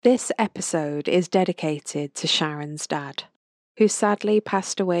This episode is dedicated to Sharon's dad, who sadly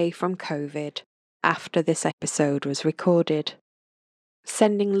passed away from COVID after this episode was recorded.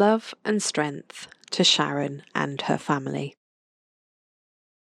 Sending love and strength to Sharon and her family.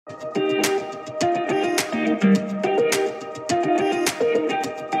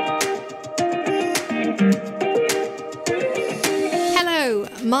 Hello,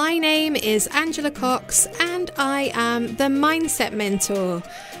 my name is Angela Cox and I am the Mindset Mentor,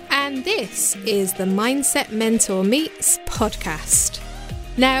 and this is the Mindset Mentor Meets podcast.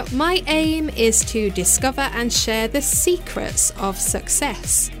 Now, my aim is to discover and share the secrets of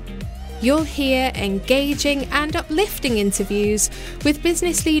success. You'll hear engaging and uplifting interviews with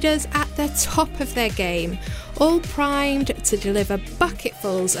business leaders at the top of their game, all primed to deliver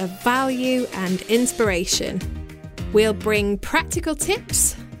bucketfuls of value and inspiration. We'll bring practical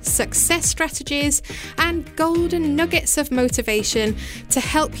tips, success strategies, and golden nuggets of motivation to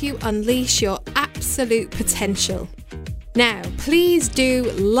help you unleash your absolute potential. Now, please do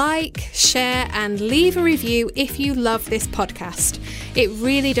like, share, and leave a review if you love this podcast. It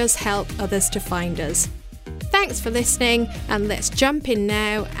really does help others to find us. Thanks for listening, and let's jump in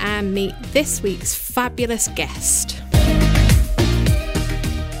now and meet this week's fabulous guest.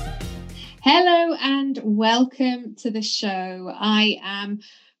 Hello and welcome to the show. I am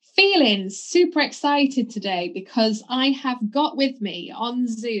feeling super excited today because I have got with me on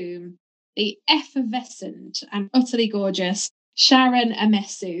Zoom the effervescent and utterly gorgeous Sharon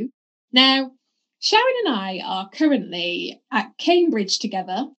Amesu. Now, Sharon and I are currently at Cambridge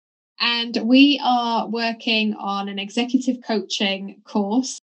together, and we are working on an executive coaching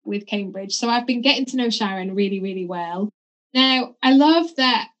course with Cambridge. So I've been getting to know Sharon really, really well. Now, I love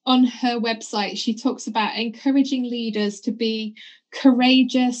that on her website, she talks about encouraging leaders to be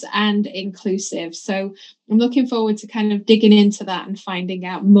courageous and inclusive. So I'm looking forward to kind of digging into that and finding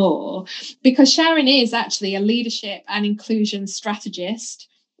out more, because Sharon is actually a leadership and inclusion strategist,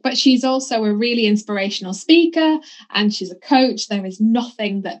 but she's also a really inspirational speaker and she's a coach. There is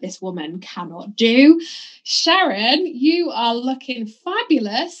nothing that this woman cannot do. Sharon, you are looking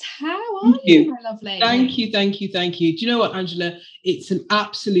fabulous. How are you, my lovely? Thank you. Do you know what, Angela? It's an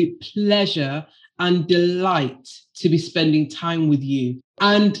absolute pleasure and delight to be spending time with you.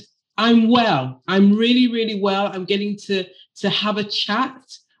 And I'm well. I'm really, really well. I'm getting to have a chat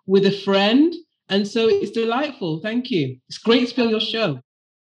with a friend. And so it's delightful. Thank you. It's great to be on your show.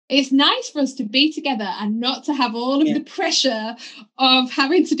 It's nice for us to be together and not to have all of the pressure of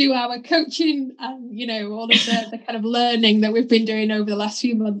having to do our coaching and, you know, all of the kind of learning that we've been doing over the last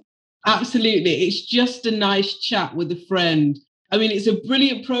few months. Absolutely. It's just a nice chat with a friend. I mean, it's a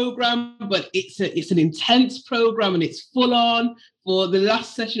brilliant program, but it's an intense program and it's full on. For the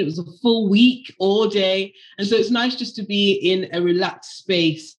last session, it was a full week, all day. And so it's nice just to be in a relaxed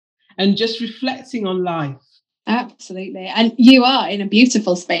space and just reflecting on life. Absolutely. And you are in a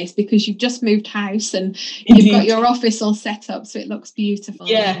beautiful space because you've just moved house and you've got your office all set up, so it looks beautiful.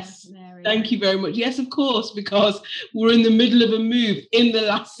 Yes. Thank you very much. Yes, of course, because we're in the middle of a move in the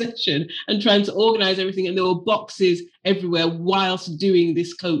last session and trying to organize everything. And there were boxes everywhere whilst doing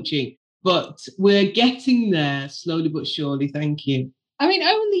this coaching. But we're getting there slowly but surely. Thank you. I mean,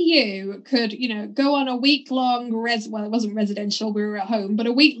 only you could, you know, go on a week-long, well, it wasn't residential, we were at home, but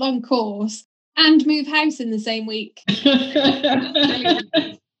a week-long course and move house in the same week.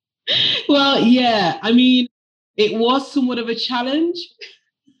 Well, yeah, I mean, it was somewhat of a challenge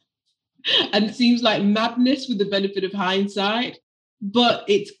and it seems like madness with the benefit of hindsight, but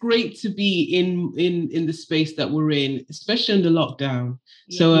it's great to be in the space that we're in, especially under lockdown.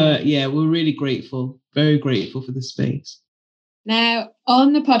 Yeah. So, we're really grateful, very grateful for the space. Now,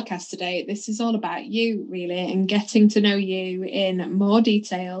 on the podcast today, this is all about you, really, and getting to know you in more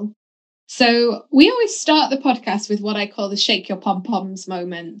detail. So we always start the podcast with what I call the shake your pom-poms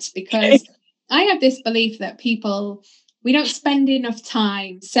moment, because I have this belief that we don't spend enough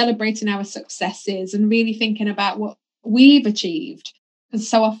time celebrating our successes and really thinking about what we've achieved. Because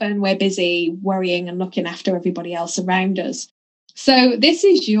so often we're busy worrying and looking after everybody else around us. So this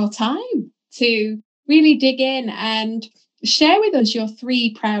is your time to really dig in and share with us your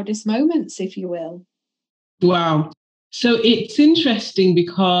 3 proudest moments, if you will. Wow. So it's interesting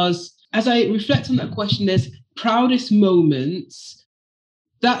because as I reflect on that question, there's proudest moments.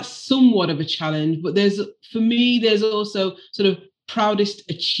 That's somewhat of a challenge, but there's also sort of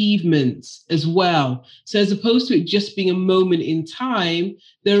proudest achievements as well. So as opposed to it just being a moment in time,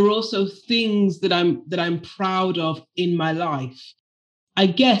 there are also things that I'm proud of in my life. I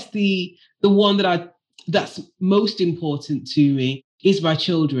guess the one that's most important to me is my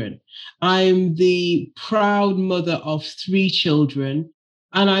children. I'm the proud mother of 3 children.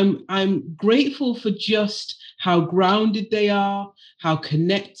 And I'm grateful for just how grounded they are, how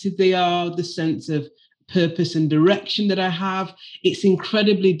connected they are, the sense of purpose and direction that I have. It's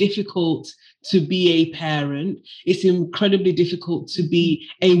incredibly difficult to be a parent. It's incredibly difficult to be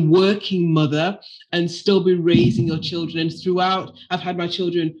a working mother and still be raising your children. And throughout, I've had my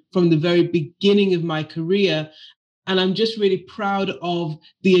children from the very beginning of my career. And I'm just really proud of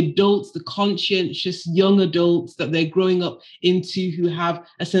the adults, the conscientious young adults that they're growing up into, who have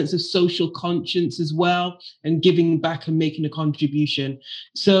a sense of social conscience as well, and giving back and making a contribution.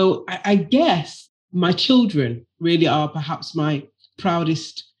 So I guess my children really are perhaps my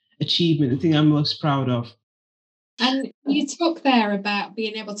proudest achievement, the thing I'm most proud of. And you talk there about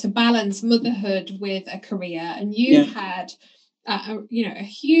being able to balance motherhood with a career, and you've had a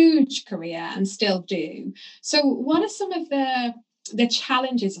huge career and still do. So what are some of the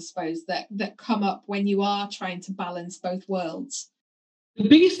challenges, I suppose, that come up when you are trying to balance both worlds? The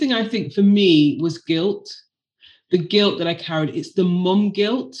biggest thing I think for me was guilt. The guilt that I carried, it's the mum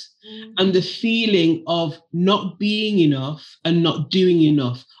guilt and the feeling of not being enough and not doing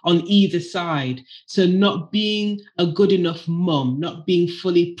enough on either side. So not being a good enough mum, not being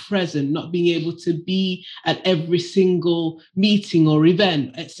fully present, not being able to be at every single meeting or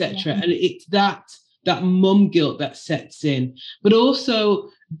event, etc. And it's that mum guilt that sets in. But also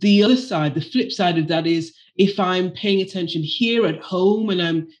the other side, the flip side of that is, if I'm paying attention here at home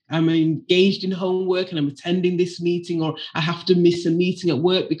and I'm engaged in homework and I'm attending this meeting, or I have to miss a meeting at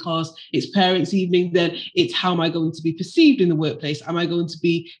work because it's parents' evening, then it's how am I going to be perceived in the workplace? Am I going to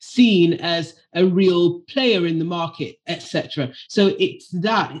be seen as a real player in the market, etc.? So it's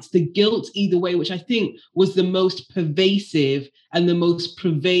the guilt either way, which I think was the most pervasive and the most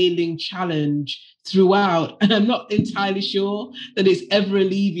prevailing challenge throughout. And I'm not entirely sure that it's ever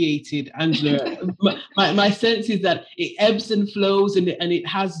alleviated, Angela. My sense is that it ebbs and flows, and it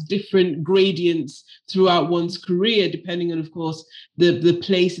has different gradients throughout one's career, depending on, of course, the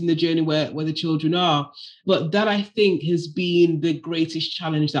place in the journey where the children are. But that, I think, has been the greatest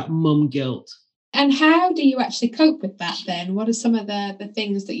challenge, that mum guilt. And how do you actually cope with that then? What are some of the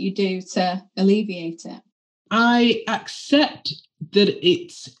things that you do to alleviate it? I accept that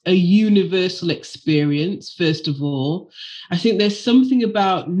it's a universal experience, first of all. I think there's something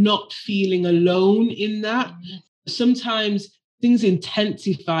about not feeling alone in that. Sometimes things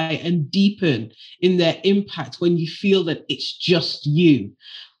intensify and deepen in their impact when you feel that it's just you.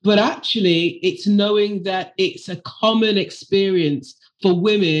 But actually, it's knowing that it's a common experience for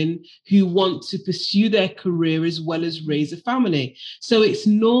women who want to pursue their career as well as raise a family. So it's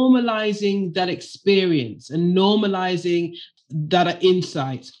normalizing that experience and normalizing that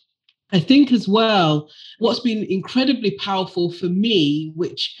insight. I think as well, what's been incredibly powerful for me,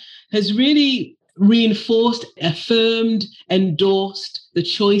 which has really reinforced, affirmed, endorsed the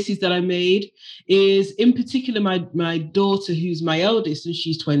choices that I made, is in particular my daughter, who's my eldest, and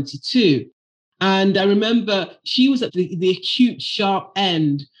she's 22. And I remember she was at the acute sharp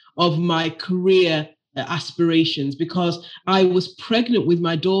end of my career aspirations, because I was pregnant with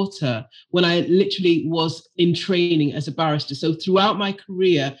my daughter when I literally was in training as a barrister. So throughout my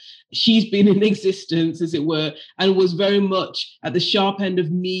career, she's been in existence, as it were, and was very much at the sharp end of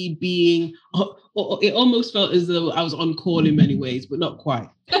me being, it almost felt as though I was on call in many ways, but not quite.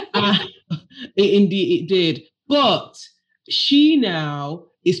 Indeed, it did. But she now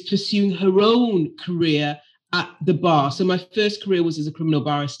is pursuing her own career at the bar. So my first career was as a criminal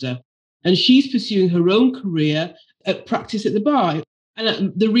barrister, and she's pursuing her own career at practice at the bar.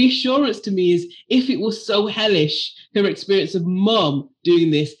 And the reassurance to me is, if it was so hellish, her experience of mum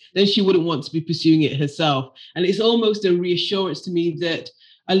doing this, then she wouldn't want to be pursuing it herself. And it's almost a reassurance to me that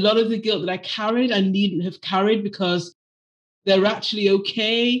a lot of the guilt that I carried, I needn't have carried, because they're actually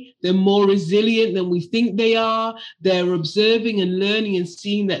okay. They're more resilient than we think they are. They're observing and learning and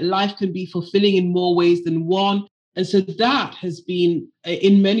seeing that life can be fulfilling in more ways than one. And so that has been,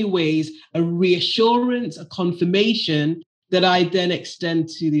 in many ways, a reassurance, a confirmation that I then extend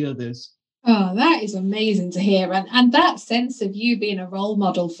to the others. Oh, that is amazing to hear. And that sense of you being a role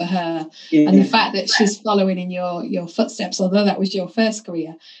model for her, and the fact that she's following in your footsteps, although that was your first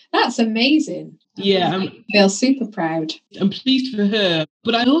career, that's amazing. Yeah. I feel super proud. I'm pleased for her.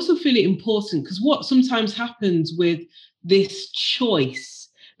 But I also feel it important, because what sometimes happens with this choice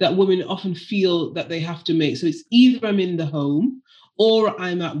that women often feel that they have to make. So it's either I'm in the home or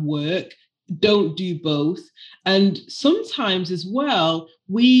I'm at work. Don't do both. And sometimes as well,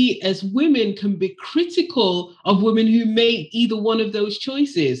 we as women can be critical of women who make either one of those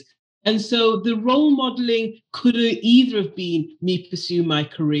choices. And so the role modeling could either have been me pursuing my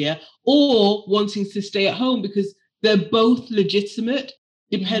career or wanting to stay at home, because they're both legitimate.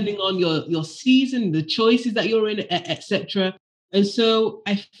 depending on your season, the choices that you're in, etc. And so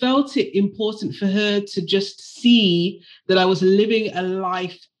I felt it important for her to just see that I was living a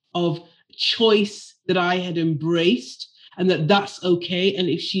life of choice that I had embraced, and that that's okay. And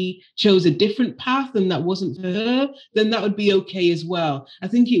if she chose a different path and that wasn't for her, then that would be okay as well. I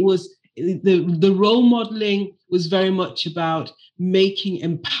think it was the role modeling was very much about making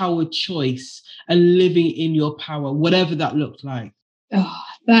empowered choice and living in your power, whatever that looked like. Oh,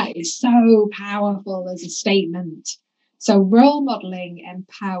 that is so powerful as a statement. So role modeling,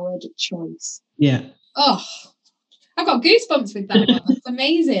 empowered choice. Yeah. Oh, I've got goosebumps with that one. That's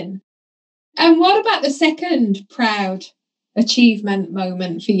amazing. And what about the second proud achievement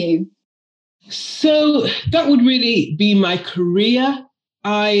moment for you? So that would really be my career.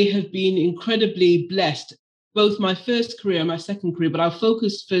 I have been incredibly blessed, both my first career and my second career, but I'll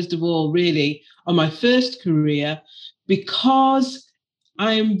focus first of all really on my first career because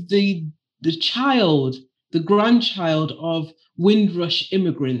I'm the child, the grandchild of Windrush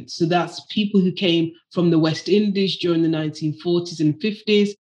immigrants. So that's people who came from the West Indies during the 1940s and 50s.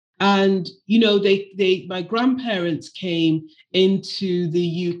 And, you know, my grandparents came into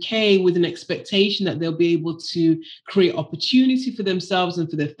the UK with an expectation that they'll be able to create opportunity for themselves and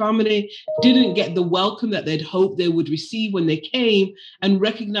for their family, didn't get the welcome that they'd hoped they would receive when they came, and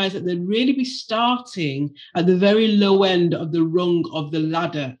recognized that they'd really be starting at the very low end of the rung of the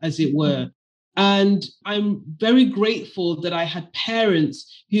ladder, as it were. And I'm very grateful that I had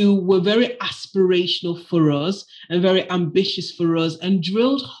parents who were very aspirational for us and very ambitious for us, and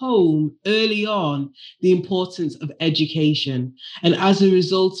drilled home early on the importance of education. And as a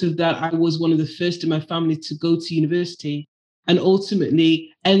result of that, I was one of the first in my family to go to university and ultimately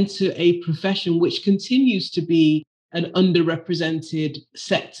enter a profession which continues to be an underrepresented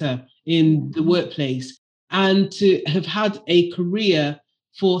sector in the workplace. And to have had a career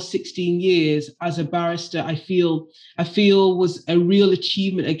for 16 years as a barrister, I feel was a real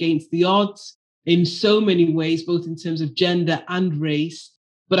achievement against the odds in so many ways, both in terms of gender and race.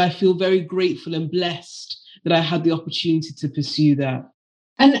 But I feel very grateful and blessed that I had the opportunity to pursue that.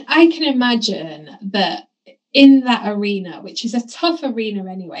 And I can imagine that in that arena, which is a tough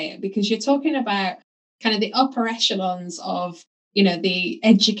arena anyway, because you're talking about kind of the upper echelons of, you know, the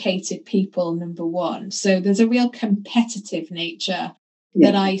educated people, number one. So there's a real competitive nature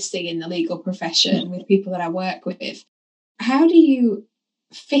that I see in the legal profession with people that I work with. How do you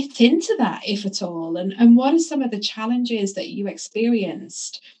fit into that, if at all? And what are some of the challenges that you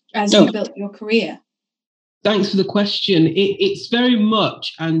experienced as you built your career? Thanks for the question. It's very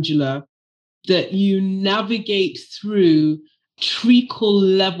much, Angela, that you navigate through treacle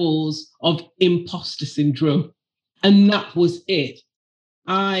levels of imposter syndrome. And that was it.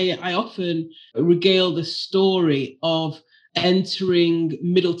 I often regale the story of entering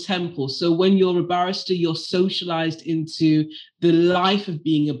Middle Temple. So when you're a barrister, you're socialized into the life of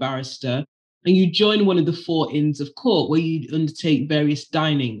being a barrister, and you join one of the four inns of court where you undertake various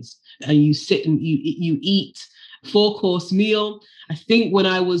dinings, and you sit and you eat four-course meal. I think when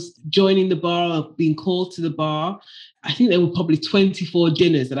I was joining the bar, or being called to the bar, I think there were probably 24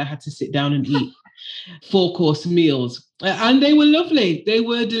 dinners that I had to sit down and eat. Four-course meals. And they were lovely. They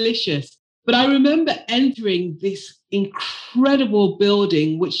were delicious. But I remember entering this incredible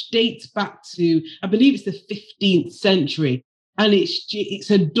building, which dates back to, I believe it's the 15th century. And it's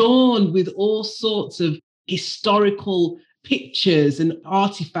adorned with all sorts of historical pictures and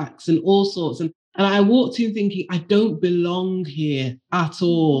artifacts and all sorts. And I walked in thinking, I don't belong here at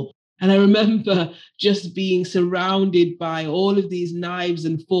all. And I remember just being surrounded by all of these knives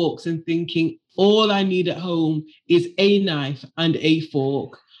and forks and thinking, all I need at home is a knife and a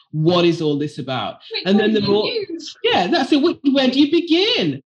fork. What is all this about? And then that's it. Where do you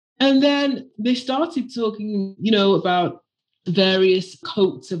begin? And then they started talking, you know, about various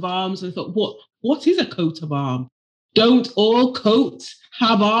coats of arms. And I thought, what is a coat of arms? Don't all coats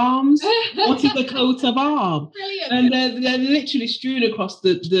have arms? What is a coat of arms? Brilliant. And they're literally strewn across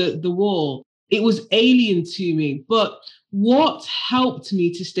the wall. It was alien to me. But what helped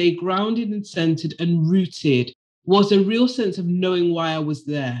me to stay grounded and centered and rooted was a real sense of knowing why I was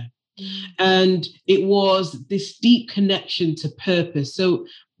there. And it was this deep connection to purpose. So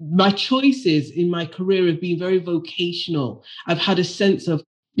my choices in my career have been very vocational. I've had a sense of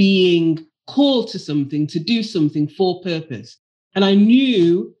being called to something, to do something for purpose. And I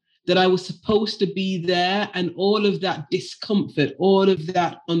knew that I was supposed to be there, and all of that discomfort, all of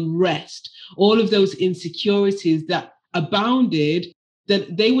that unrest, all of those insecurities that abounded,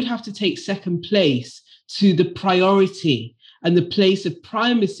 that they would have to take second place to the priority and the place of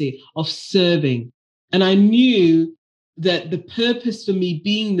primacy of serving. And I knew that the purpose for me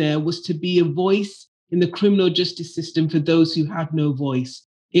being there was to be a voice in the criminal justice system for those who had no voice.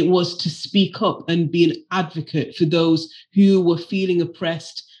 It was to speak up and be an advocate for those who were feeling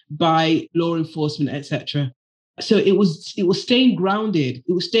oppressed by law enforcement, etc. So it was staying grounded,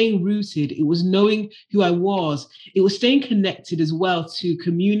 it was staying rooted, it was knowing who I was, it was staying connected as well to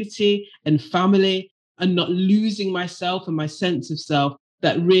community and family, and not losing myself and my sense of self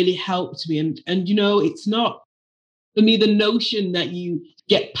that really helped me. And it's not, for me, the notion that you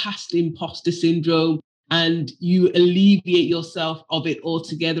get past imposter syndrome and you alleviate yourself of it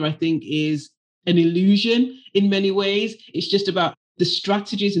altogether, I think is an illusion in many ways. It's just about the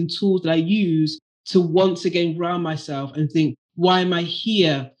strategies and tools that I use to once again ground myself and think, why am I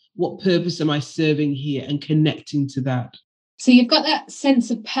here? What purpose am I serving here? And connecting to that. So you've got that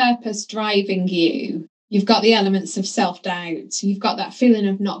sense of purpose driving you. You've got the elements of self-doubt. You've got that feeling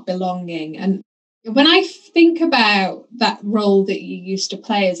of not belonging. And when I think about that role that you used to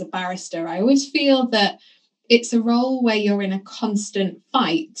play as a barrister, I always feel that it's a role where you're in a constant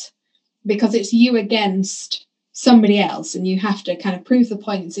fight because it's you against somebody else and you have to kind of prove the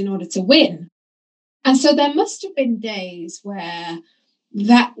points in order to win. And so there must have been days where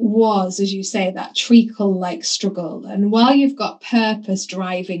that was, as you say, that treacle-like struggle. And while you've got purpose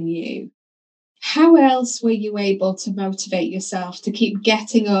driving you, how else were you able to motivate yourself to keep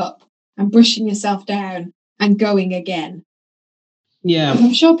getting up and brushing yourself down and going again? Yeah.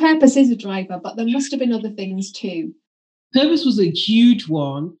 I'm sure purpose is a driver, but there must have been other things too. Purpose was a huge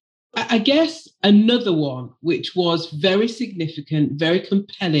one. I guess another one, which was very significant, very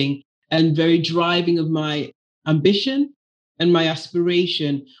compelling, and very driving of my ambition and my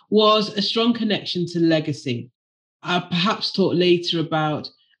aspiration, was a strong connection to legacy. I'll perhaps talk later about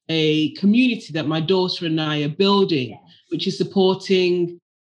a community that my daughter and I are building, which is supporting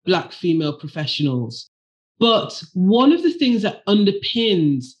Black female professionals. But one of the things that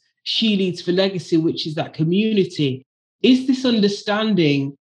underpins She Leads for Legacy, which is that community, is this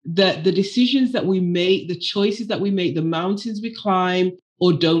understanding that the decisions that we make, the choices that we make, the mountains we climb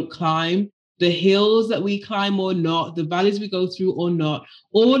or don't climb, the hills that we climb or not, the valleys we go through or not,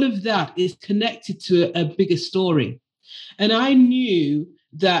 all of that is connected to a bigger story. And I knew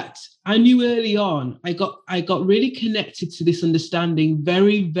early on, I got really connected to this understanding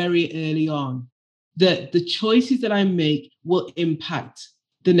very, very early on, that the choices that I make will impact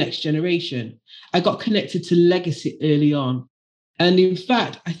the next generation. I got connected to legacy early on. And in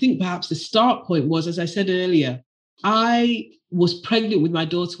fact, I think perhaps the start point was, as I said earlier, I was pregnant with my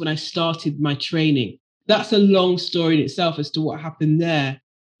daughter when I started my training. That's a long story in itself as to what happened there.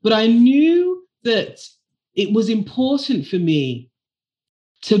 But I knew that it was important for me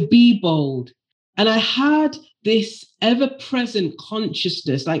to be bold. And I had this ever-present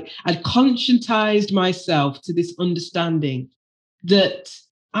consciousness, like I'd conscientized myself to this understanding that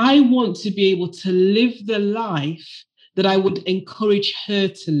I want to be able to live the life that I would encourage her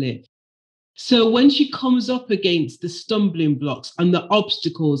to live. So when she comes up against the stumbling blocks and the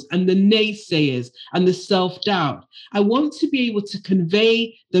obstacles and the naysayers and the self-doubt, I want to be able to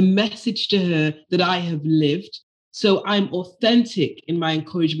convey the message to her that I have lived. So I'm authentic in my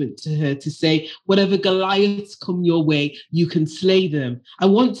encouragement to her to say, whatever Goliaths come your way, you can slay them. I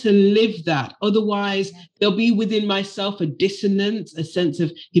want to live that. Otherwise, there'll be within myself a dissonance, a sense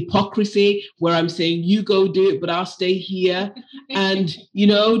of hypocrisy where I'm saying, you go do it, but I'll stay here. And,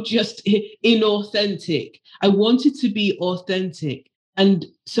 just inauthentic. I wanted to be authentic. And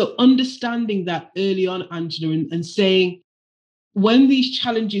so understanding that early on, Angela, and saying, when these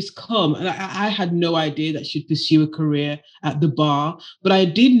challenges come, and I had no idea that she'd pursue a career at the bar, but I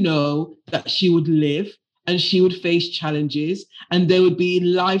did know that she would live and she would face challenges and there would be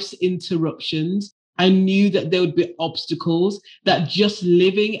life's interruptions. I knew that there would be obstacles, that just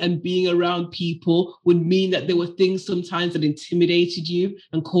living and being around people would mean that there were things sometimes that intimidated you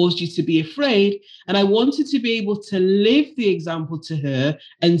and caused you to be afraid. And I wanted to be able to live the example to her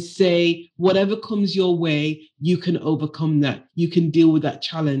and say, whatever comes your way, you can overcome that. You can deal with that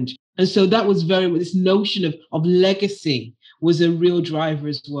challenge. And so that was this notion of legacy was a real driver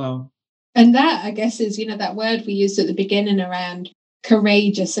as well. And that, I guess, is, that word we used at the beginning around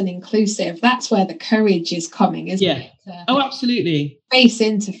courageous and inclusive. That's where the courage is coming, isn't it? Oh, absolutely. Face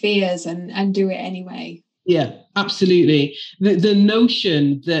into fears and do it anyway. Yeah, absolutely. The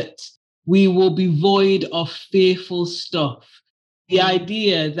notion that we will be void of fearful stuff, the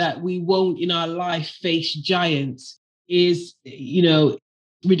idea that we won't in our life face giants is,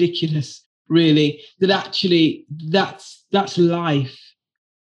 ridiculous, really. That actually that's life.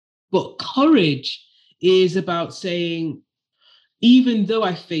 But courage is about saying, even though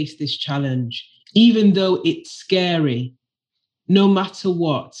I face this challenge, even though it's scary, no matter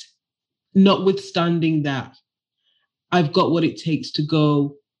what, notwithstanding that, I've got what it takes to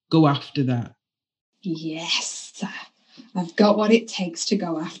go after that. Yes, I've got what it takes to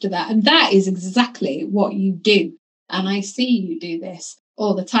go after that. And that is exactly what you do. And I see you do this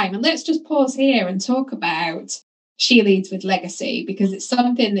all the time. And let's just pause here and talk about She Leads with Legacy, because it's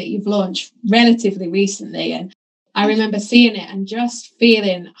something that you've launched relatively recently. And I remember seeing it and just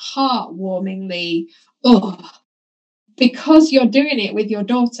feeling heartwarmingly, oh, because you're doing it with your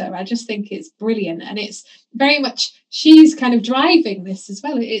daughter. I just think it's brilliant. And it's very much, she's kind of driving this as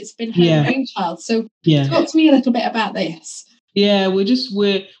well. It's been her brainchild. So talk to me a little bit about this. Yeah,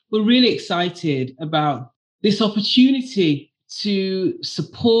 we're really excited about this opportunity to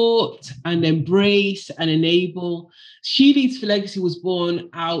support and embrace and enable. She Leads for Legacy was born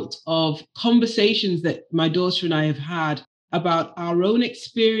out of conversations that my daughter and I have had about our own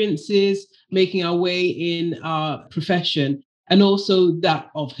experiences making our way in our profession, and also that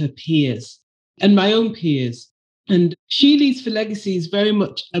of her peers and my own peers. And She Leads for Legacy is very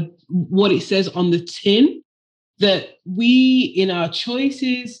much what it says on the tin, that we, in our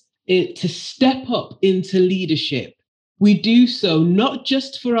choices to step up into leadership, we do so not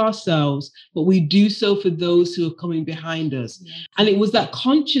just for ourselves, but we do so for those who are coming behind us. Yeah. And it was that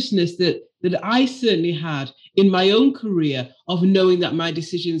consciousness that I certainly had in my own career of knowing that my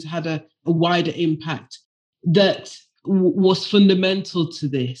decisions had a wider impact that was fundamental to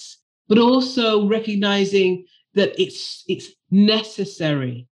this, but also recognizing that it's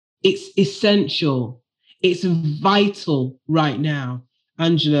necessary, it's essential, it's vital right now,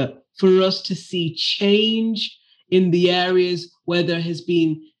 Angela, for us to see change in the areas where there has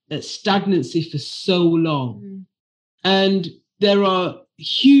been stagnancy for so long. Mm. And there are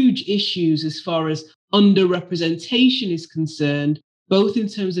huge issues as far as underrepresentation is concerned, both in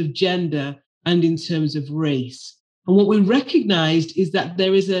terms of gender and in terms of race. And what we recognized is that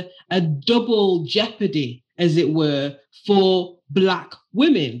there is a double jeopardy, as it were, for Black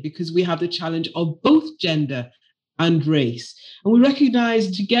women, because we have the challenge of both gender and race. And we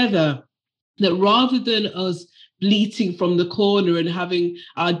recognize together that rather than us bleating from the corner and having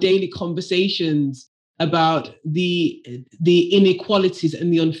our daily conversations about the inequalities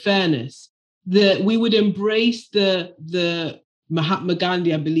and the unfairness, that we would embrace the Mahatma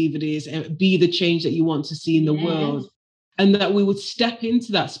Gandhi, I believe it is, and be the change that you want to see in the world. And that we would step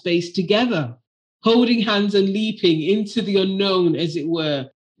into that space together, holding hands and leaping into the unknown, as it were,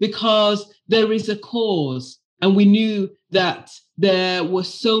 because there is a cause. And we knew that there were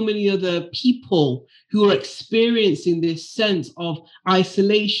so many other people who were experiencing this sense of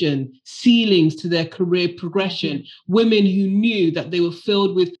isolation, ceilings to their career progression, women who knew that they were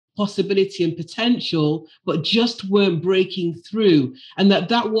filled with possibility and potential, but just weren't breaking through. And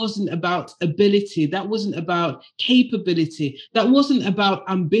that wasn't about ability, that wasn't about capability, that wasn't about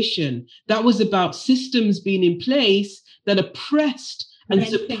ambition, that was about systems being in place that oppressed and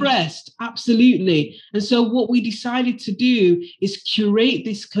suppressed, absolutely. And so what we decided to do is curate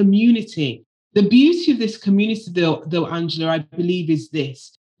this community. The beauty of this community, though, Angela, I believe, is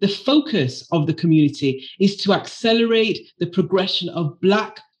this. The focus of the community is to accelerate the progression of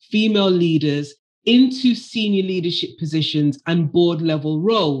Black female leaders into senior leadership positions and board level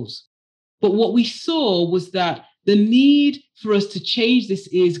roles. But what we saw was that the need for us to change this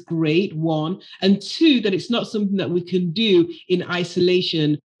is great, one, and two, that it's not something that we can do in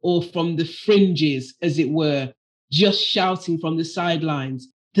isolation or from the fringes, as it were, just shouting from the sidelines.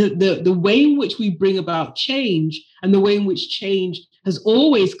 The way in which we bring about change and the way in which change has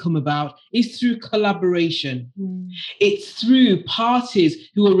always come about is through collaboration. It's through parties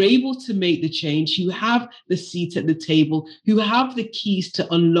who are able to make the change, who have the seat at the table, who have the keys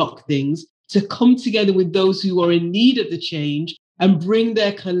to unlock things, to come together with those who are in need of the change and bring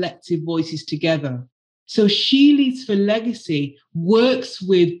their collective voices together. So She Leads for Legacy works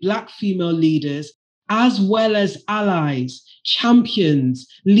with Black female leaders as well as allies, champions,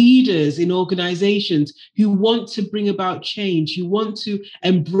 leaders in organizations who want to bring about change, who want to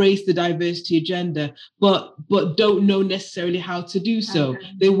embrace the diversity agenda, but don't know necessarily how to do so.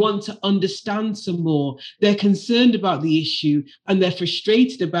 They want to understand some more. They're concerned about the issue and they're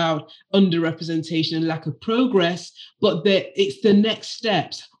frustrated about underrepresentation and lack of progress, but it's the next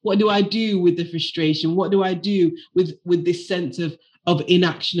steps. What do I do with the frustration? What do I do with this sense of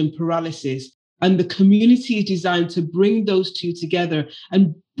inaction and paralysis? And the community is designed to bring those two together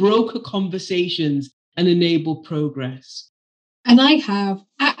and broker conversations and enable progress. And I have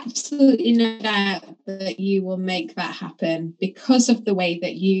absolutely no doubt that you will make that happen because of the way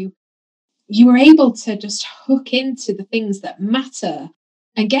that you were able to just hook into the things that matter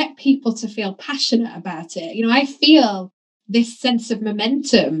and get people to feel passionate about it. You know, I feel this sense of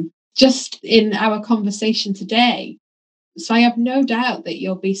momentum just in our conversation today. So I have no doubt that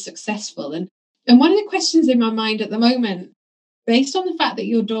you'll be successful. And one of the questions in my mind at the moment, based on the fact that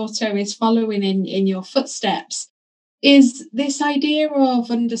your daughter is following in your footsteps, is this idea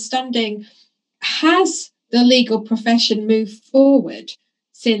of understanding, has the legal profession moved forward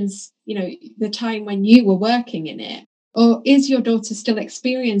since, you know, the time when you were working in it? Or is your daughter still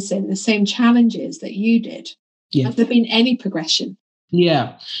experiencing the same challenges that you did? Yeah. Has there been any progression?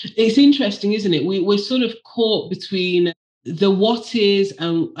 Yeah, it's interesting, isn't it? We're sort of caught between the what is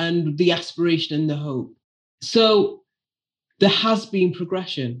and the aspiration and the hope. So there has been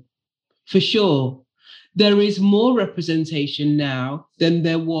progression, for sure. There is more representation now than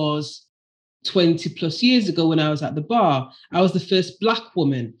there was 20 plus years ago when I was at the bar. I was the first Black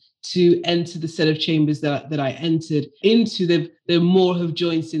woman to enter the set of chambers that I entered into. There more have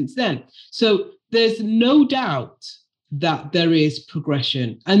joined since then. So there's no doubt that there is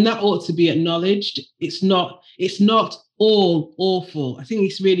progression, and that ought to be acknowledged. It's not all awful. I think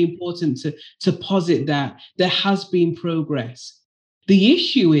it's really important to posit that there has been progress. The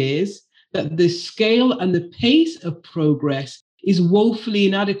issue is that the scale and the pace of progress is woefully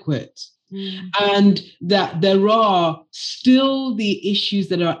inadequate. And that there are still the issues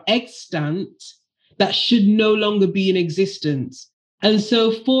that are extant that should no longer be in existence. And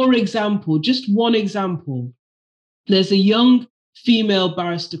so, for example, just one example, there's a young female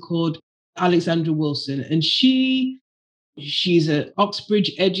barrister called Alexandra Wilson, and she's an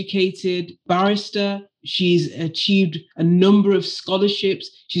Oxbridge educated barrister. She's achieved a number of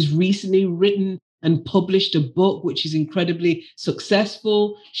scholarships. She's recently written and published a book, which is incredibly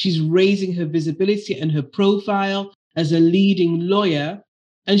successful. She's raising her visibility and her profile as a leading lawyer.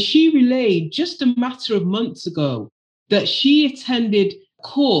 And she relayed just a matter of months ago that she attended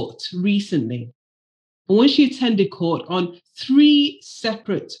court recently. And when she attended court on 3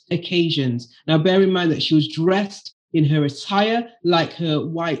 separate occasions, now bear in mind that she was dressed in her attire like her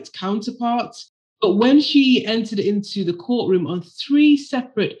white counterparts, but when she entered into the courtroom on 3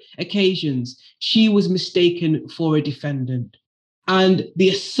 separate occasions, she was mistaken for a defendant. And the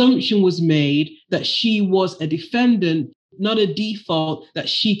assumption was made that she was a defendant, not a default, that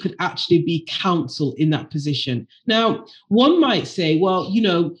she could actually be counsel in that position. Now, one might say, well, you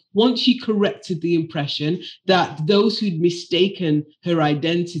know, once she corrected the impression that those who'd mistaken her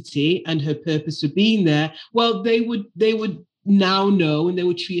identity and her purpose for being there, well, they would now know and they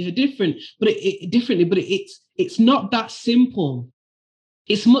would treat her differently. But it's not that simple.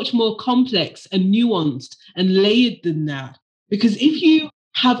 It's much more complex and nuanced and layered than that. Because if you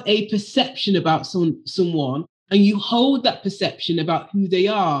have a perception about someone and you hold that perception about who they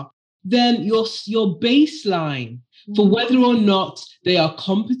are, then your baseline for whether or not they are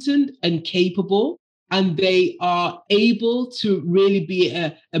competent and capable and they are able to really be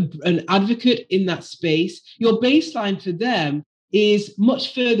an advocate in that space, your baseline for them is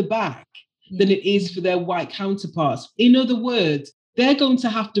much further back than it is for their white counterparts. In other words, they're going to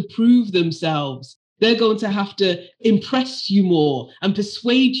have to prove themselves. They're going to have to impress you more and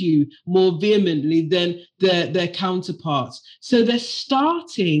persuade you more vehemently than their counterparts. So they're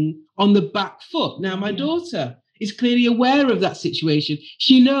starting on the back foot. Now, my daughter is clearly aware of that situation.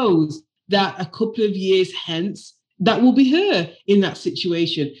 She knows that a couple of years hence, that will be her in that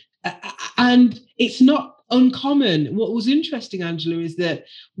situation. And it's not uncommon. What was interesting, Angela, is that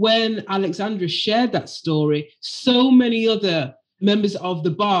when Alexandra shared that story, so many other members of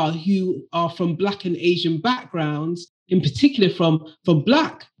the bar who are from Black and Asian backgrounds, in particular from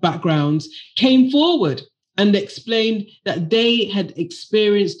Black backgrounds, came forward and explained that they had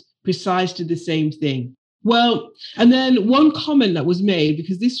experienced precisely the same thing. Well, and then one comment that was made,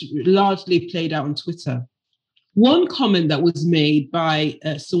 because this largely played out on Twitter, one comment that was made by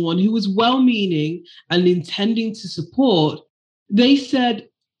someone who was well-meaning and intending to support, they said,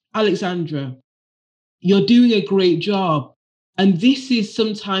 Alexandra, you're doing a great job. And this is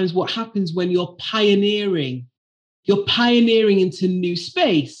sometimes what happens when you're pioneering. You're pioneering into new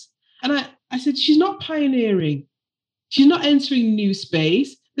space. And I said, she's not pioneering. She's not entering new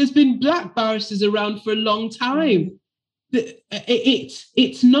space. There's been Black barristers around for a long time.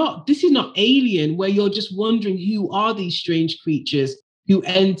 It's not, this is not alien where you're just wondering who are these strange creatures who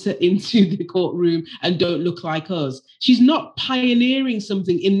enter into the courtroom and don't look like us. She's not pioneering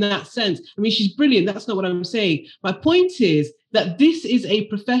something in that sense. I mean, she's brilliant. That's not what I'm saying. My point is that this is a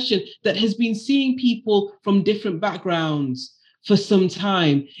profession that has been seeing people from different backgrounds for some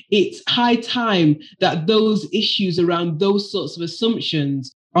time. It's high time that those issues around those sorts of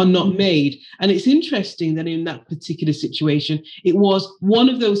assumptions are not made. And it's interesting that in that particular situation, it was one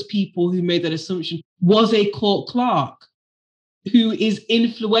of those people who made that assumption was a court clerk who is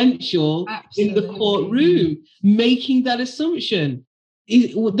influential in the courtroom, making that assumption.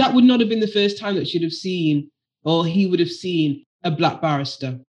 That would not have been the first time that she'd have seen, or he would have seen, a Black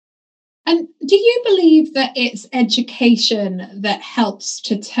barrister. And do you believe that it's education that helps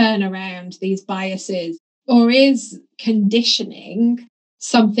to turn around these biases, or is conditioning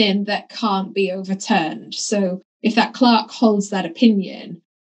something that can't be overturned? So if that clerk holds that opinion,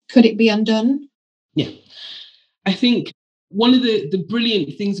 could it be undone? Yeah. I think one of the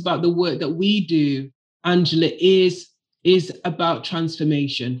brilliant things about the work that we do, Angela, is about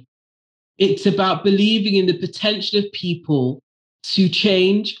transformation. It's about believing in the potential of people to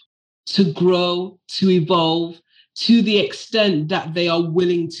change, to grow, to evolve to the extent that they are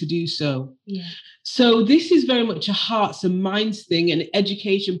willing to do so. Yeah. So this is very much a hearts and minds thing, and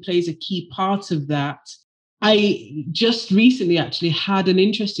education plays a key part of that. I just recently actually had an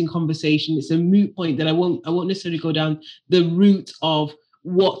interesting conversation. It's a moot point that I won't necessarily go down the route of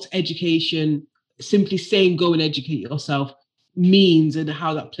what education, simply saying go and educate yourself, means and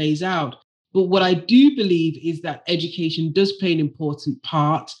how that plays out. But what I do believe is that education does play an important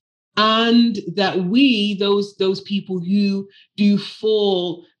part, and that we, those people who do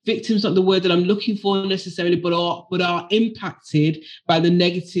fall victims, not the word that I'm looking for necessarily, but are impacted by the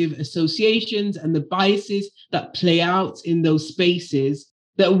negative associations and the biases that play out in those spaces,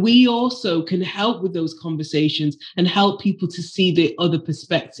 that we also can help with those conversations and help people to see the other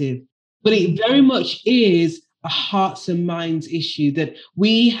perspective. But it very much is a hearts and minds issue that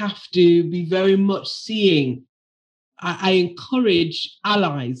we have to be very much seeing. I encourage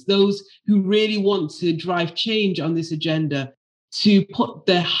allies, those who really want to drive change on this agenda, to put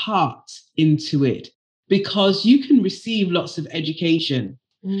their heart into it, because you can receive lots of education,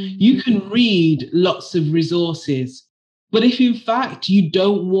 you can read lots of resources, but if in fact you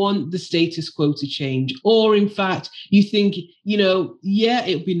don't want the status quo to change, or in fact you think, yeah,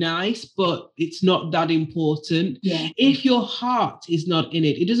 it'd be nice, but it's not that important. Yeah. If your heart is not in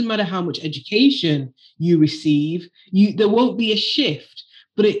it, it doesn't matter how much education you receive, there won't be a shift.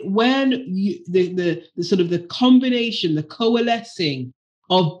 But when the sort of the combination, the coalescing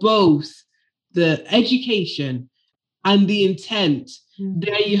of both the education and the intent,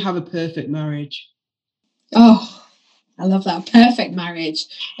 there you have a perfect marriage. Oh, I love that. Perfect marriage,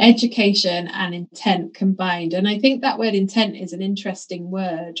 education and intent combined. And I think that word intent is an interesting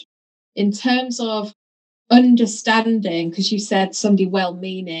word in terms of understanding, because you said somebody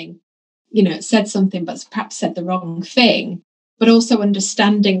well-meaning, said something but perhaps said the wrong thing, but also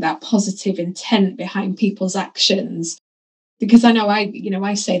understanding that positive intent behind people's actions. Because I know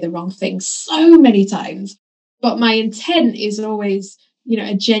I say the wrong thing so many times, but my intent is always,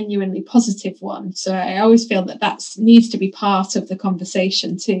 a genuinely positive one. So I always feel that needs to be part of the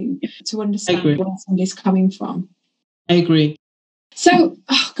conversation too, to understand where somebody's coming from. I agree. So,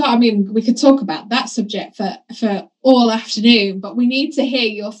 God, I mean, we could talk about that subject for all afternoon, but we need to hear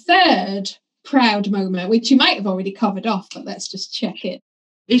your third proud moment, which you might have already covered off, but let's just check it.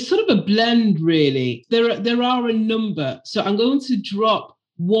 It's sort of a blend, really. There are a number. So I'm going to drop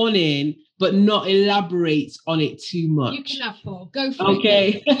one in, but not elaborate on it too much. You can have four. Go for it.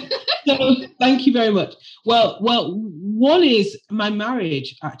 Okay. So, thank you very much. Well, one is my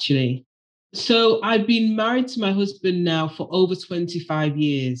marriage, actually. So I've been married to my husband now for over 25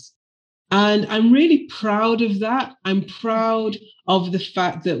 years. And I'm really proud of that. I'm proud of the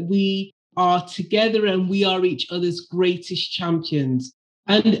fact that we are together and we are each other's greatest champions.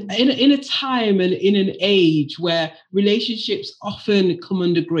 And in a time and in an age where relationships often come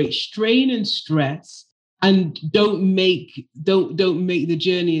under great strain and stress and don't make the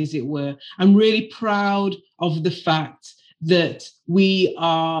journey, as it were, I'm really proud of the fact that we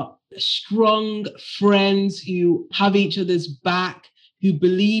are strong friends who have each other's back, who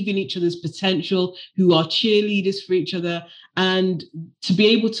believe in each other's potential, who are cheerleaders for each other. And to be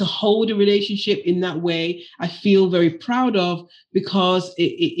able to hold a relationship in that way, I feel very proud of, because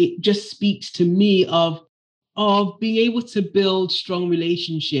it just speaks to me of being able to build strong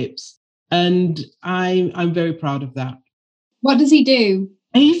relationships. And I'm very proud of that. What does he do?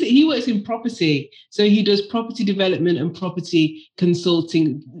 He works in property. So he does property development and property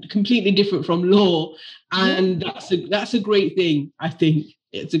consulting, completely different from law. And that's a great thing. I think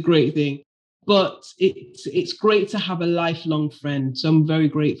it's a great thing. But it's great to have a lifelong friend. So I'm very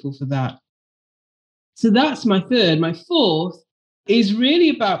grateful for that. So that's my third. My fourth is really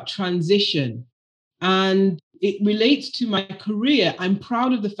about transition. And it relates to my career. I'm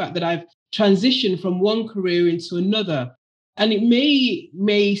proud of the fact that I've transitioned from one career into another. And it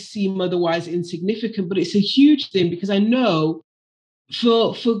may seem otherwise insignificant, but it's a huge thing, because I know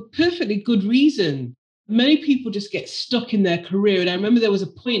for perfectly good reason, many people just get stuck in their career. And I remember there was a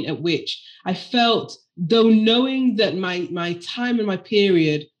point at which I felt, though knowing that my time and my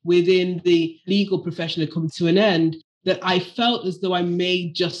period within the legal profession had come to an end, that I felt as though I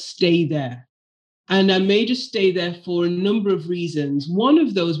may just stay there. And I may just stay there for a number of reasons. One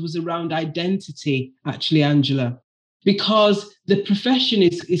of those was around identity, actually, Angela, because the profession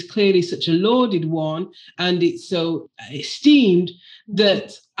is clearly such a lauded one, and it's so esteemed,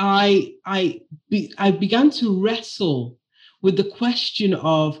 that I began to wrestle with the question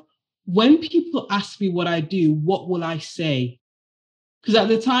of, when people ask me what I do, what will I say? Because at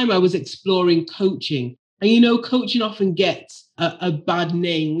the time I was exploring coaching. And coaching often gets a bad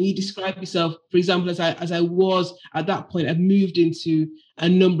name. When you describe yourself, for example, as I was at that point, I've moved into a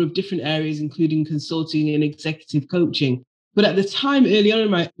number of different areas, including consulting and executive coaching. But at the time, early on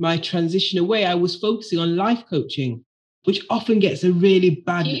in my transition away, I was focusing on life coaching, which often gets a really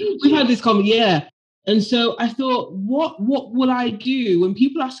bad name. We've had this comment, yeah. And so I thought, what will I do when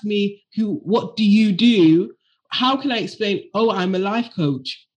people ask me, what do you do? How can I explain, oh, I'm a life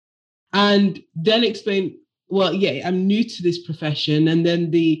coach? And then explain, well, yeah, I'm new to this profession. And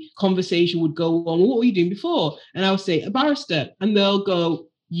then the conversation would go on, well, what were you doing before? And I'll say, a barrister. And they'll go,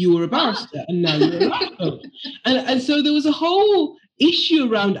 you were a barrister, and now you're a life coach. And so there was a whole issue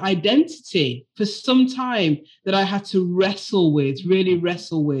around identity for some time that I had to really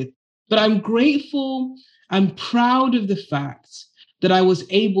wrestle with. But I'm grateful, I'm proud of the fact that I was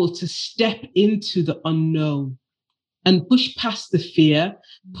able to step into the unknown and push past the fear,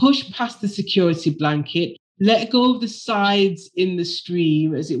 push past the security blanket, let go of the sides in the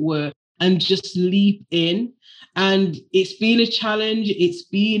stream, as it were, and just leap in. And it's been a challenge.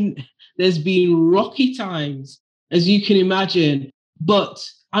 There's been rocky times, as you can imagine. But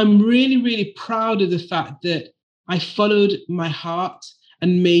I'm really, really proud of the fact that I followed my heart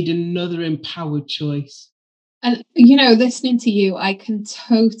and made another empowered choice. And, listening to you, I can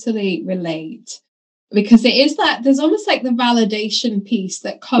totally relate, because it is that there's almost like the validation piece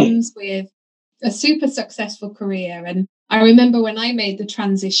that comes with a super successful career. And I remember when I made the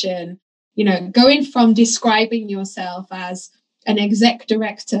transition, going from describing yourself as an exec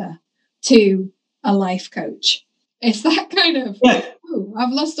director to a life coach. It's that kind of, oh,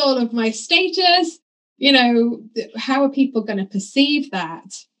 I've lost all of my status. How are people going to perceive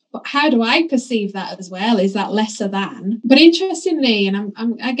that? But how do I perceive that as well? Is that lesser than? But interestingly, and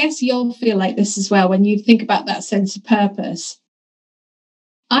I guess you'll feel like this as well, when you think about that sense of purpose,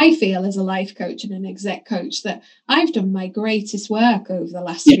 I feel as a life coach and an exec coach that I've done my greatest work over the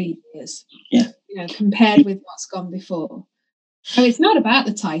last 3 years, compared with what's gone before. So it's not about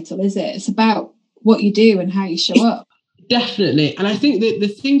the title, is it? It's about what you do and how you show up. Definitely. And I think that the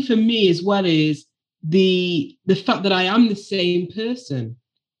thing for me as well is the fact that I am the same person.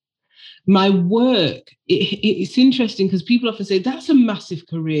 My work, it's interesting because people often say, that's a massive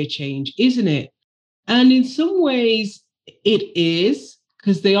career change, isn't it? And in some ways it is,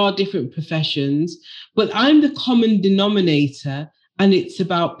 because they are different professions, but I'm the common denominator, and it's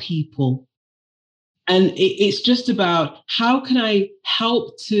about people. And it's just about, how can I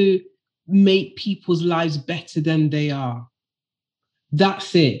help to make people's lives better than they are?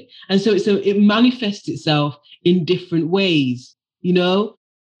 That's it. And so it manifests itself in different ways.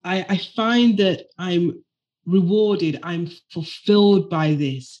 I find that I'm rewarded, I'm fulfilled by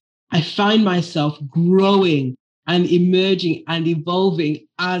this. I find myself growing and emerging and evolving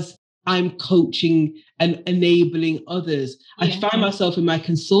as I'm coaching and enabling others. Yeah. I find myself in my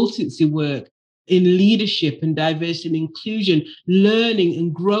consultancy work, in leadership and diversity and inclusion, learning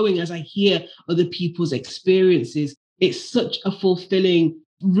and growing as I hear other people's experiences. It's such a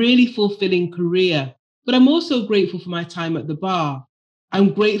really fulfilling career. But I'm also grateful for my time at the bar.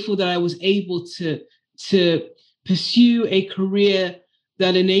 I'm grateful that I was able to pursue a career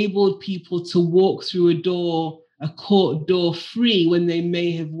that enabled people to walk through a court door free, when they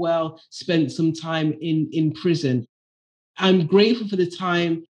may have well spent some time in prison. I'm grateful for the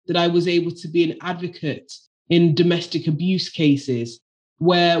time that I was able to be an advocate in domestic abuse cases,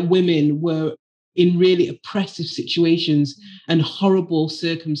 where women were in really oppressive situations and horrible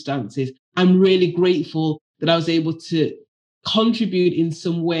circumstances. I'm really grateful that I was able to contribute in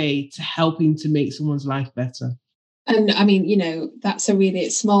some way to helping to make someone's life better. And I mean, that's a really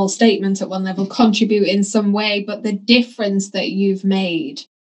small statement at one level, contribute in some way, but the difference that you've made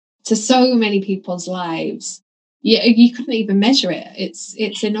to so many people's lives, you couldn't even measure it.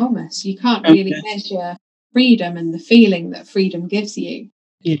 It's enormous. You can't really measure freedom and the feeling that freedom gives you.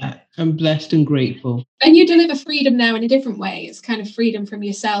 Yeah, I'm blessed and grateful. And you deliver freedom now in a different way. It's kind of freedom from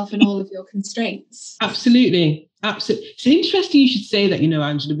yourself and all of your constraints. Absolutely. Absolutely. It's interesting you should say that,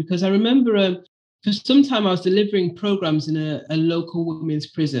 Angela, because I remember for some time I was delivering programs in a local women's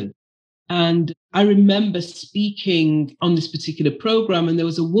prison. And I remember speaking on this particular program, and there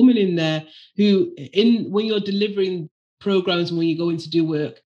was a woman in there who, when you're delivering programs and when you go in to do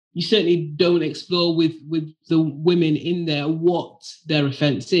work, you certainly don't explore with the women in there what their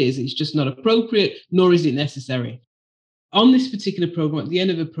offence is. It's just not appropriate, nor is it necessary. On this particular program, at the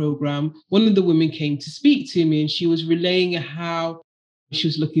end of the program, one of the women came to speak to me, and she was relaying how she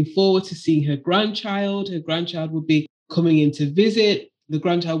was looking forward to seeing her grandchild. Her grandchild would be coming in to visit. The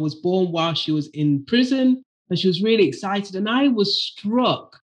grandchild was born while she was in prison, and she was really excited. And I was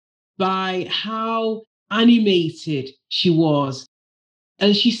struck by how animated she was.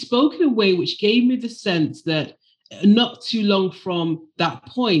 And she spoke in a way which gave me the sense that not too long from that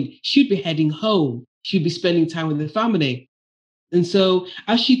point, she'd be heading home. She'd be spending time with her family. And so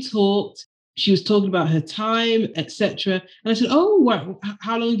as she talked, she was talking about her time, etc. And I said, "Oh, wow,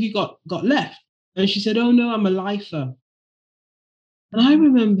 how long have you got left?" And she said, "Oh no, I'm a lifer." And I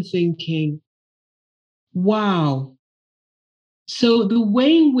remember thinking, wow. So the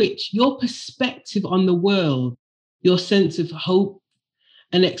way in which your perspective on the world, your sense of hope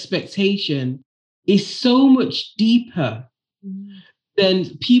and expectation is so much deeper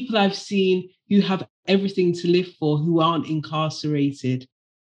than people I've seen who have everything to live for, who aren't incarcerated.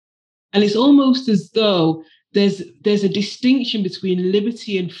 And it's almost as though there's a distinction between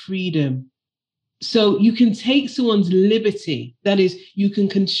liberty and freedom. So you can take someone's liberty, that is, you can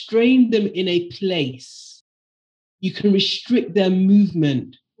constrain them in a place, you can restrict their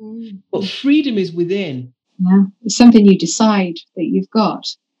movement, but freedom is within. Yeah, it's something you decide that you've got.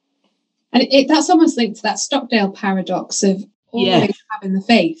 And that's almost linked to that Stockdale paradox of always having the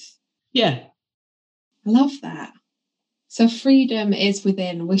faith. Yeah. I love that. So freedom is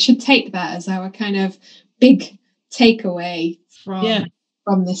within. We should take that as our kind of big takeaway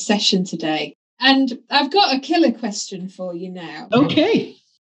from this session today. And I've got a killer question for you now. Okay.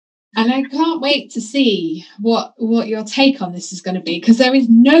 And I can't wait to see what your take on this is going to be, because there is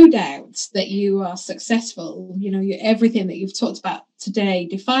no doubt that you are successful. Everything that you've talked about today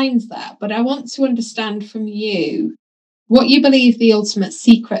defines that. But I want to understand from you what you believe the ultimate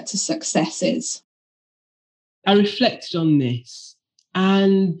secret to success is. I reflected on this,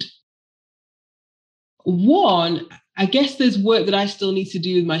 and one, I guess there's work that I still need to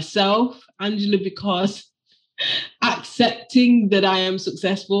do with myself, Angela, because accepting that I am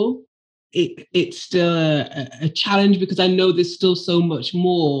successful, it's still a challenge, because I know there's still so much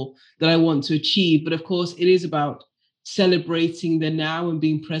more that I want to achieve. But of course, it is about celebrating the now and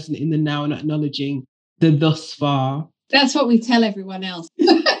being present in the now and acknowledging the thus far. That's what we tell everyone else.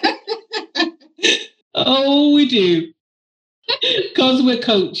 Oh, we do. Because we're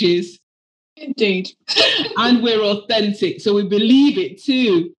coaches. Indeed. And we're authentic, so we believe it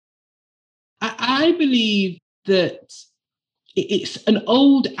too. I believe that it's an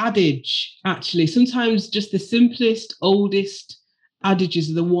old adage, actually. Sometimes just the simplest, oldest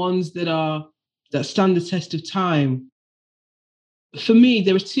adages are the ones that stand the test of time. For me,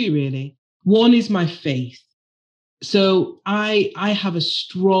 there are two, really. One is my faith. So I have a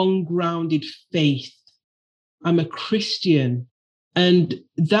strong, grounded faith. I'm a Christian, and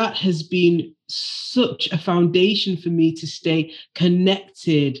that has been such a foundation for me to stay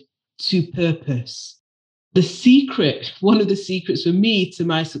connected to purpose. One of the secrets for me to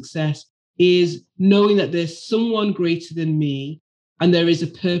my success is knowing that there's someone greater than me and there is a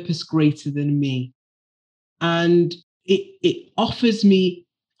purpose greater than me. And it offers me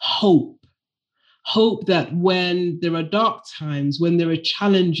hope that when there are dark times, when there are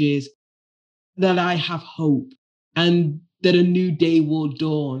challenges, that I have hope and that a new day will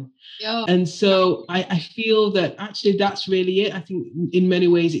dawn. Yeah. And so I feel that actually that's really it. I think in many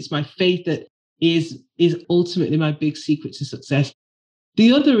ways it's my faith that is ultimately my big secret to success.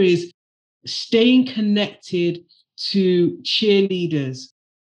 The other is staying connected to cheerleaders.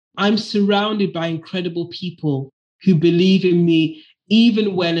 I'm surrounded by incredible people who believe in me,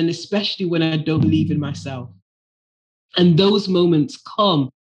 even when, and especially when I don't believe in myself. And those moments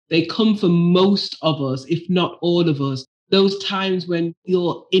they come for most of us, if not all of us. Those times when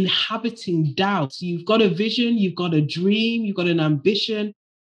you're inhabiting doubt. You've got a vision, you've got a dream, you've got an ambition,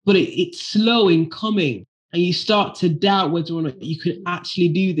 but it's slow in coming. And you start to doubt whether or not you can actually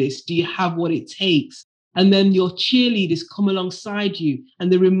do this. Do you have what it takes? And then your cheerleaders come alongside you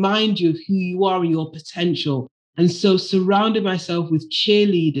and they remind you of who you are and your potential. And so surrounding myself with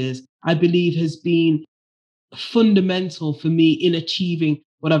cheerleaders, I believe, has been fundamental for me in achieving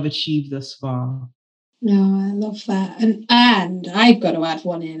what I've achieved thus far. No, I love that. And I've got to add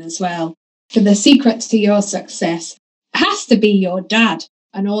one in as well. For the secret to your success has to be your dad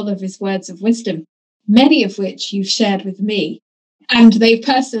and all of his words of wisdom, many of which you've shared with me. And they've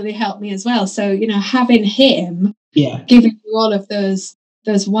personally helped me as well. So, having him giving you all of those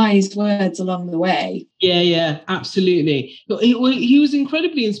wise words along the way. Yeah, absolutely. He was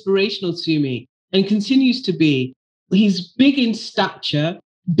incredibly inspirational to me and continues to be. He's big in stature,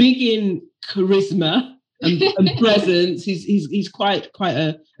 big in charisma and presence. He's quite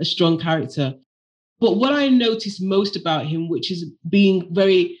a strong character. But what I noticed most about him, which is being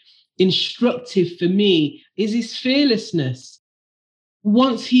very instructive for me, is his fearlessness.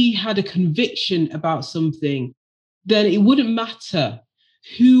 Once he had a conviction about something, then it wouldn't matter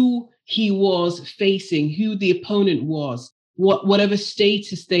who he was facing, who the opponent was, whatever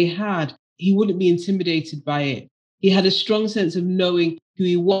status they had, he wouldn't be intimidated by it. He had a strong sense of knowing who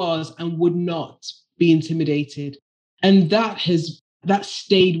he was and would not be intimidated. And that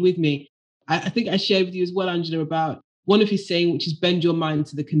stayed with me. I think I shared with you as well, Angela, about one of his saying, which is bend your mind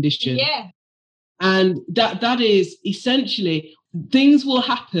to the condition. Yeah. And that is essentially, things will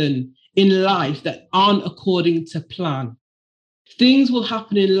happen in life that aren't according to plan. Things will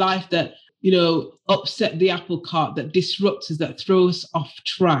happen in life that, upset the apple cart, that disrupt us, that throw us off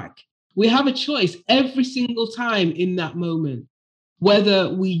track. We have a choice every single time in that moment,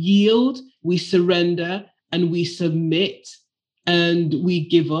 whether we yield, we surrender, and we submit, and we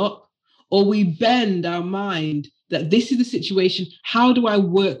give up, or we bend our mind that this is the situation. How do I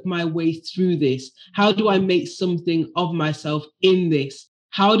work my way through this? How do I make something of myself in this?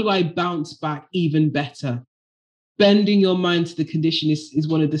 How do I bounce back even better? Bending your mind to the condition is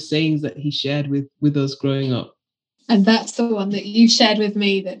one of the sayings that he shared with us growing up. And that's the one that you shared with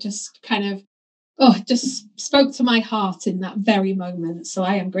me that just kind of, just spoke to my heart in that very moment. So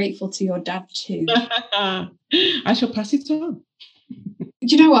I am grateful to your dad too. I shall pass it on. Do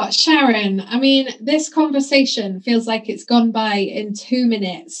you know what, Sharon? I mean, this conversation feels like it's gone by in 2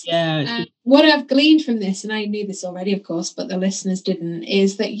 minutes. Yeah. What I've gleaned from this, and I knew this already, of course, but the listeners didn't,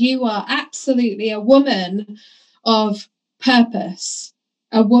 is that you are absolutely a woman of purpose,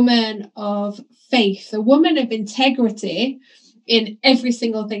 a woman of faith, a woman of integrity in every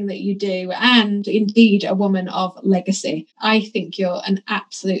single thing that you do, and indeed a woman of legacy. I think you're an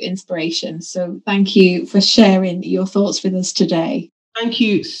absolute inspiration. So thank you for sharing your thoughts with us today. Thank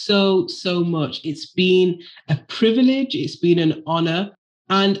you so much. It's been a privilege. It's been an honor.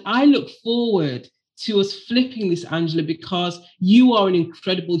 And I look forward to us flipping this, Angela, because you are an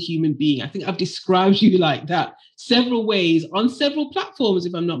incredible human being. I think I've described you like that several ways on several platforms,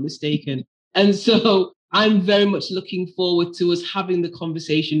 if I'm not mistaken. And so I'm very much looking forward to us having the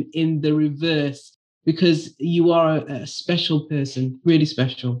conversation in the reverse, because you are a special person, really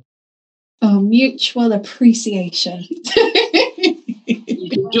special. Oh, mutual appreciation.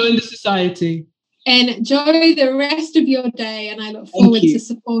 Join the society. Enjoy the rest of your day, and I look forward to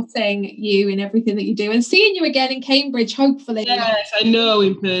supporting you in everything that you do and seeing you again in Cambridge, hopefully. Yes, I know,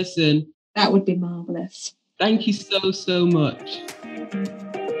 in person. That would be marvellous. Thank you so much.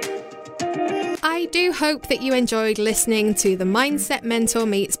 I do hope that you enjoyed listening to the Mindset Mentor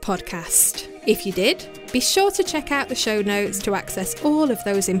Meets podcast. If you did, be sure to check out the show notes to access all of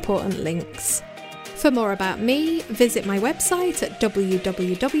those important links. For more about me, visit my website at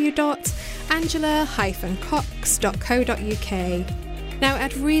www.angela-cox.co.uk. Now,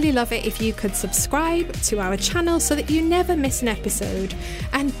 I'd really love it if you could subscribe to our channel so that you never miss an episode,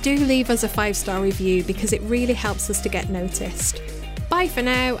 and do leave us a 5-star review because it really helps us to get noticed. Bye for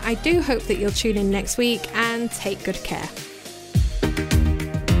now. I do hope that you'll tune in next week, and take good care.